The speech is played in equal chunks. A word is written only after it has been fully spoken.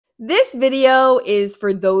This video is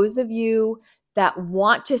for those of you that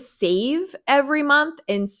want to save every month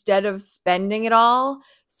instead of spending it all.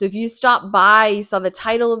 So if you stop by, you saw the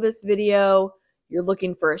title of this video, you're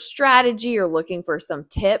looking for a strategy, you're looking for some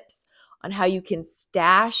tips on how you can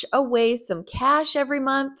stash away some cash every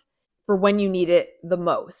month for when you need it the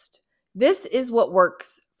most. This is what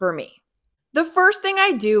works for me. The first thing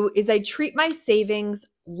I do is I treat my savings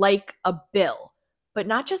like a bill, but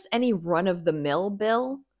not just any run-of-the-mill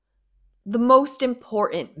bill. The most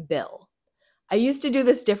important bill. I used to do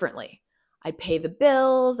this differently. I'd pay the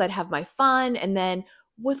bills, I'd have my fun, and then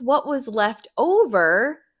with what was left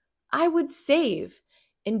over, I would save.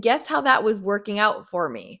 And guess how that was working out for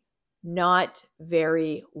me? Not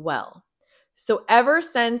very well. So ever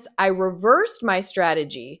since I reversed my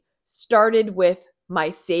strategy, started with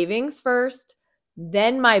my savings first,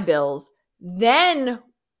 then my bills, then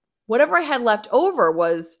whatever I had left over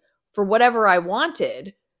was for whatever I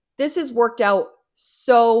wanted. This has worked out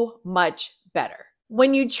so much better.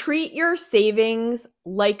 When you treat your savings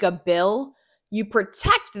like a bill, you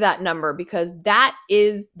protect that number because that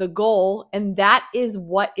is the goal and that is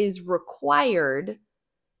what is required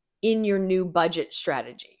in your new budget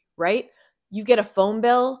strategy, right? You get a phone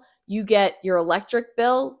bill, you get your electric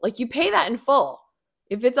bill, like you pay that in full.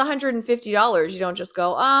 If it's $150, you don't just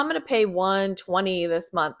go, I'm going to pay $120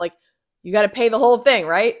 this month. Like you got to pay the whole thing,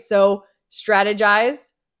 right? So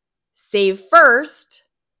strategize, save first,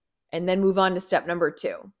 and then move on to step number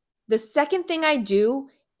 2. The second thing I do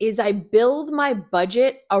is I build my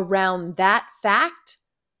budget around that fact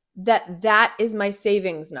that is my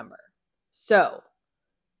savings number. So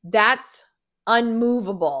that's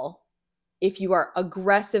unmovable if you are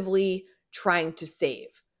aggressively trying to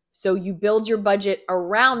save. So you build your budget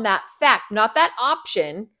around that fact, not that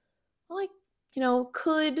option. Like,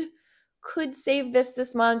 could save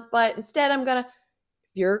this month, but instead I'm going to,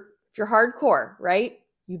 if you're hardcore, right?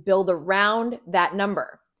 You build around that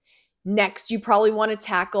number. Next, you probably want to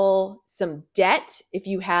tackle some debt if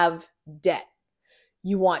you have debt.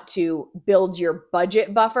 You want to build your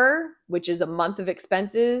budget buffer, which is a month of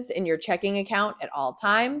expenses in your checking account at all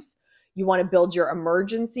times. You want to build your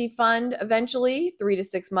emergency fund eventually, 3 to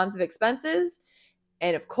 6 months of expenses.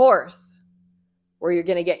 And of course, where you're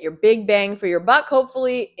going to get your big bang for your buck,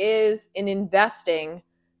 hopefully, is in investing.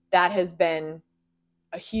 That has been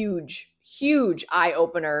a huge, huge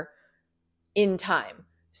eye-opener in time.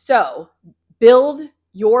 So build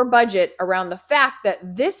your budget around the fact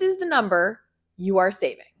that this is the number you are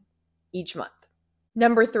saving each month.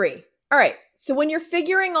 Number 3. All right. So when you're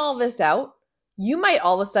figuring all this out, you might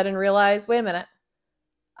all of a sudden realize, wait a minute,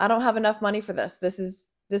 I don't have enough money for this.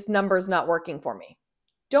 This number is not working for me.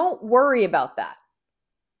 Don't worry about that.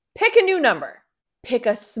 Pick a new number. Pick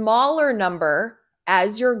a smaller number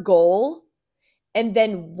as your goal. And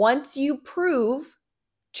then once you prove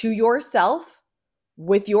to yourself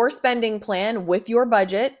with your spending plan, with your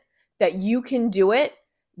budget, that you can do it,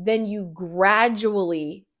 then you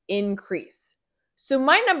gradually increase. So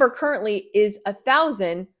my number currently is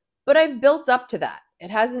 1,000, but I've built up to that.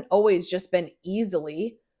 It hasn't always just been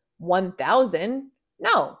easily 1,000.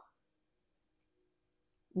 No.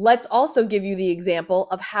 Let's also give you the example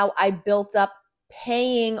of how I built up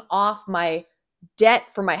paying off my debt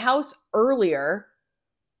for my house earlier.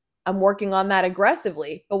 I'm working on that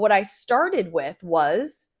aggressively. But what I started with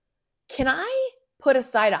was, can I put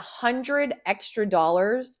aside $100 extra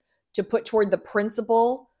to put toward the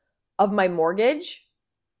principal of my mortgage?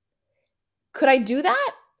 Could I do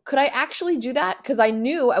that? Could I actually do that? Because I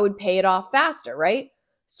knew I would pay it off faster, right?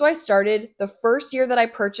 So I started the first year that I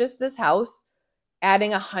purchased this house,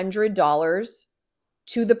 adding $100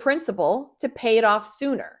 to the principal to pay it off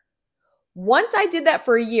sooner. Once I did that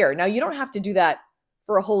for a year, now you don't have to do that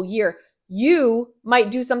for a whole year. You might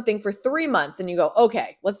do something for 3 months and you go,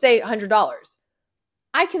 okay, let's say $100.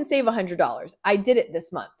 I can save $100. I did it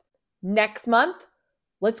this month. Next month,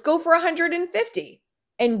 let's go for $150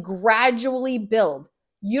 and gradually build.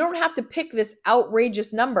 You don't have to pick this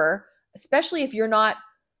outrageous number, especially if you're not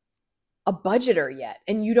a budgeter yet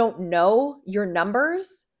and you don't know your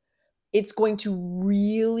numbers. It's going to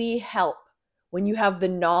really help when you have the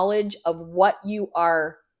knowledge of what you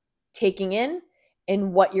are taking in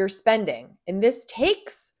and what you're spending. And this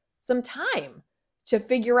takes some time to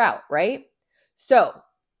figure out, right? So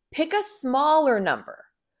pick a smaller number.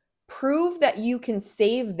 Prove that you can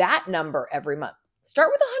save that number every month.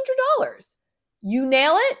 Start with $100. You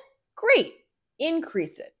nail it? Great.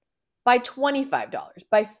 Increase it by $25,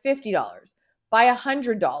 by $50, by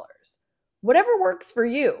 $100. Whatever works for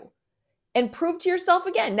you. And prove to yourself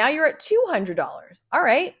again. Now you're at $200. All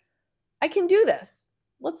right, I can do this.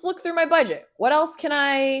 let's look through my budget. What else can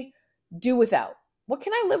I do without? What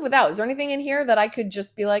can I live without? Is there anything in here that I could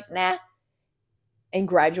just be like, nah, and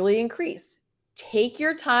gradually increase? Take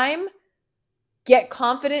your time, get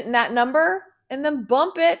confident in that number, and then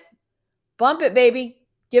bump it. Bump it, baby.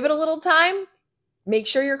 Give it a little time. Make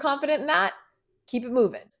sure you're confident in that. Keep it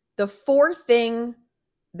moving. The fourth thing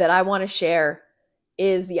that I want to share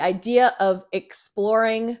is the idea of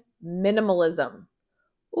exploring minimalism.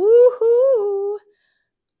 Woohoo!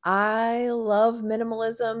 I love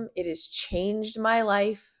minimalism. It has changed my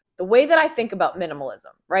life. The way that I think about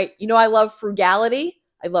minimalism, right? You know, I love frugality,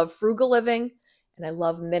 I love frugal living, and I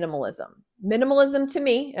love minimalism. Minimalism to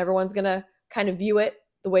me, everyone's going to kind of view it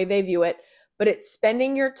the way they view it, but it's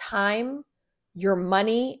spending your time, your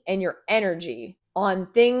money, and your energy on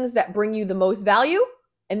things that bring you the most value,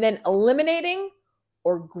 and then eliminating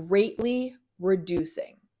or greatly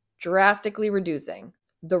reducing, drastically reducing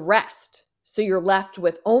the rest. So you're left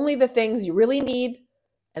with only the things you really need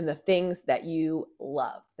and the things that you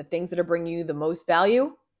love, the things that are bringing you the most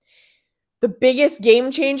value. The biggest game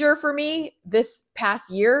changer for me this past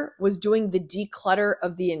year was doing the declutter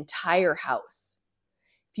of the entire house.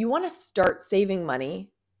 If you want to start saving money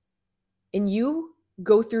and you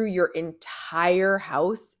go through your entire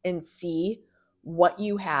house and see what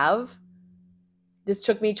you have, this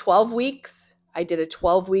took me 12 weeks. I did a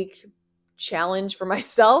 12-week challenge for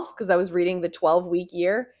myself because I was reading the 12-week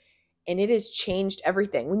year, and it has changed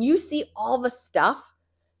everything. When you see all the stuff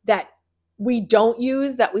that we don't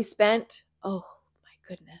use that we spent, oh my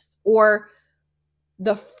goodness, or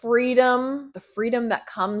the freedom that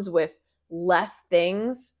comes with less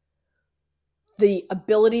things, the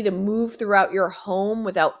ability to move throughout your home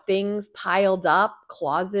without things piled up,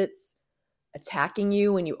 closets attacking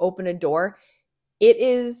you when you open a door, it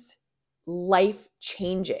is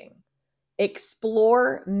life-changing.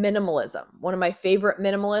 Explore minimalism. One of my favorite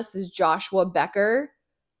minimalists is Joshua Becker.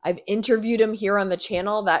 I've interviewed him here on the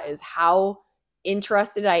channel. That is how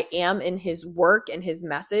interested I am in his work and his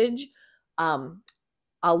message. I'll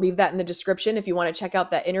leave that in the description if you want to check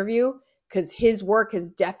out that interview, because his work has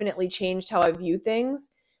definitely changed how I view things.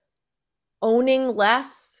 Owning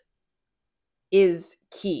less is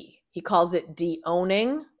key. He calls it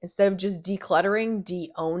de-owning. Instead of just decluttering,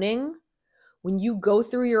 de-owning. When you go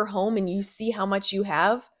through your home and you see how much you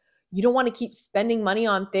have, you don't want to keep spending money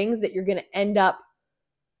on things that you're going to end up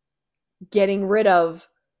getting rid of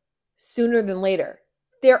sooner than later.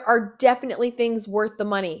 There are definitely things worth the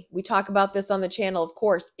money. We talk about this on the channel, of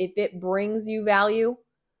course. If it brings you value,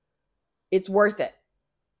 it's worth it.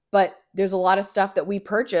 But there's a lot of stuff that we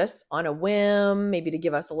purchase on a whim, maybe to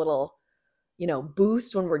give us a little,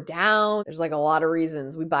 boost when we're down. There's like a lot of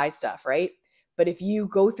reasons we buy stuff, right? But if you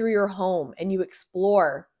go through your home and you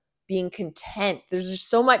explore being content, there's just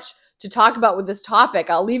so much to talk about with this topic.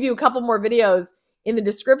 I'll leave you a couple more videos in the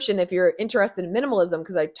description if you're interested in minimalism,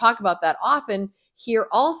 because I talk about that often here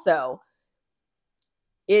also.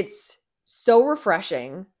 It's so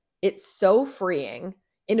refreshing. It's so freeing,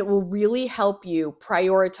 and it will really help you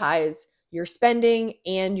prioritize your spending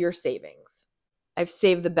and your savings. I've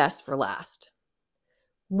saved the best for last.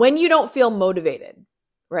 When you don't feel motivated,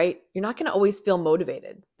 right? You're not going to always feel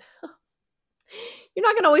motivated. You're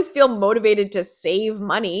not going to always feel motivated to save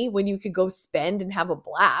money when you could go spend and have a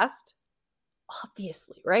blast.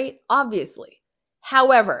 Obviously, right? Obviously.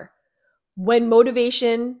 However, when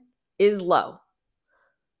motivation is low,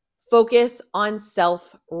 focus on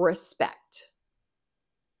self-respect.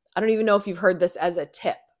 I don't even know if you've heard this as a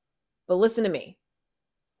tip, but listen to me.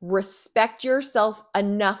 Respect yourself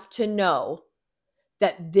enough to know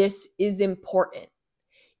that this is important.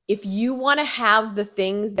 If you want to have the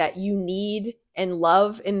things that you need and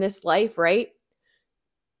love in this life, right?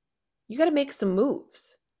 You got to make some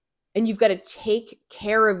moves, and you've got to take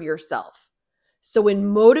care of yourself. So when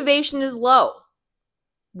motivation is low,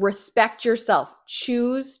 respect yourself.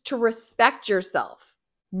 Choose to respect yourself.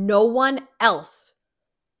 No one else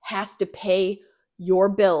has to pay your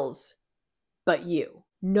bills but you.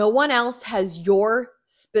 No one else has your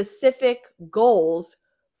specific goals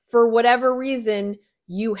for whatever reason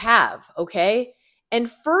you have, okay?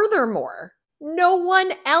 And furthermore, no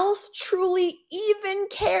one else truly even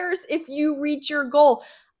cares if you reach your goal.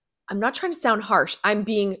 I'm not trying to sound harsh. I'm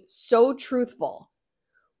being so truthful.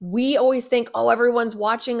 We always think, oh, everyone's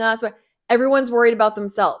watching us. Everyone's worried about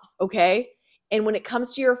themselves, okay? And when it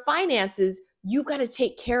comes to your finances, you got to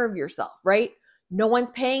take care of yourself, right? No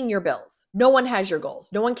one's paying your bills. No one has your goals.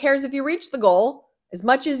 No one cares if you reach the goal as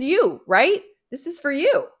much as you, right? This is for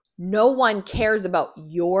you. No one cares about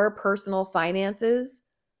your personal finances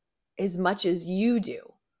as much as you do,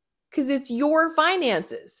 because it's your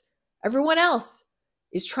finances. Everyone else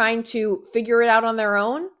is trying to figure it out on their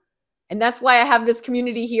own. And that's why I have this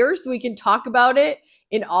community here so we can talk about it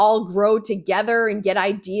and all grow together and get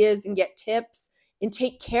ideas and get tips and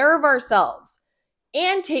take care of ourselves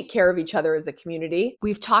and take care of each other as a community.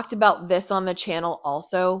 We've talked about this on the channel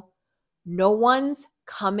also. No one's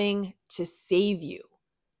coming to save you.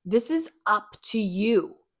 This is up to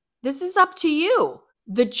you. This is up to you.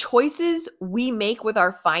 The choices we make with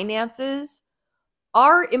our finances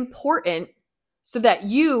are important so that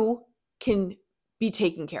you can be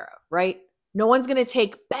taken care of, right? No one's going to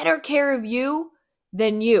take better care of you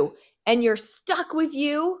than you. And you're stuck with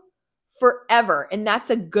you forever. And that's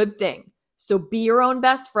a good thing. So be your own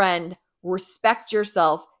best friend, respect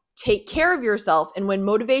yourself, take care of yourself. And when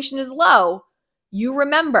motivation is low, you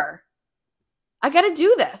remember, I got to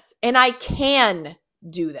do this and I can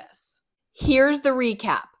do this. Here's the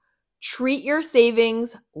recap. Treat your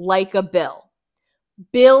savings like a bill.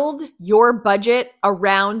 Build your budget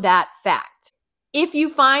around that fact. If you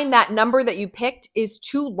find that number that you picked is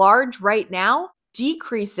too large right now,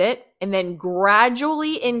 decrease it and then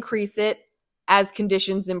gradually increase it as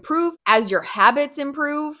conditions improve. As your habits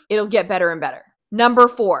improve, it'll get better and better. Number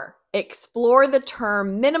 4, explore the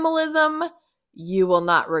term minimalism. You will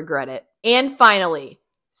not regret it. And finally,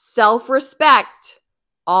 self-respect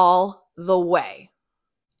all the way.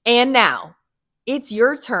 And now, it's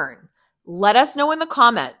your turn. Let us know in the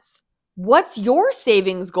comments, what's your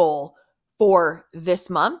savings goal for this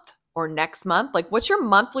month or next month? Like, what's your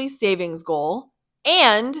monthly savings goal?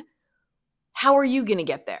 And how are you going to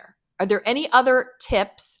get there? Are there any other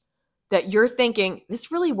tips that you're thinking,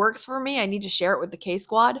 this really works for me, I need to share it with the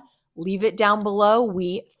K-Squad? Leave it down below.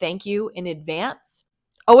 We thank you in advance.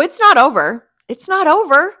 Oh, it's not over. It's not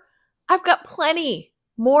over. I've got plenty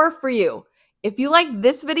more for you. If you like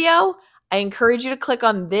this video, I encourage you to click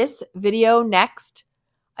on this video next.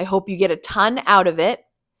 I hope you get a ton out of it.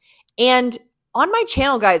 And on my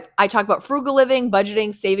channel, guys, I talk about frugal living,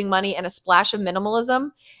 budgeting, saving money, and a splash of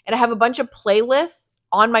minimalism. And I have a bunch of playlists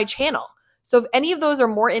on my channel. So if any of those are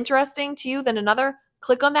more interesting to you than another,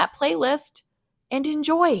 click on that playlist and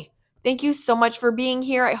enjoy. Thank you so much for being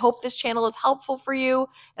here. I hope this channel is helpful for you.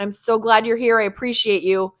 And I'm so glad you're here. I appreciate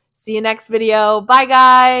you. See you next video. Bye,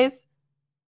 guys.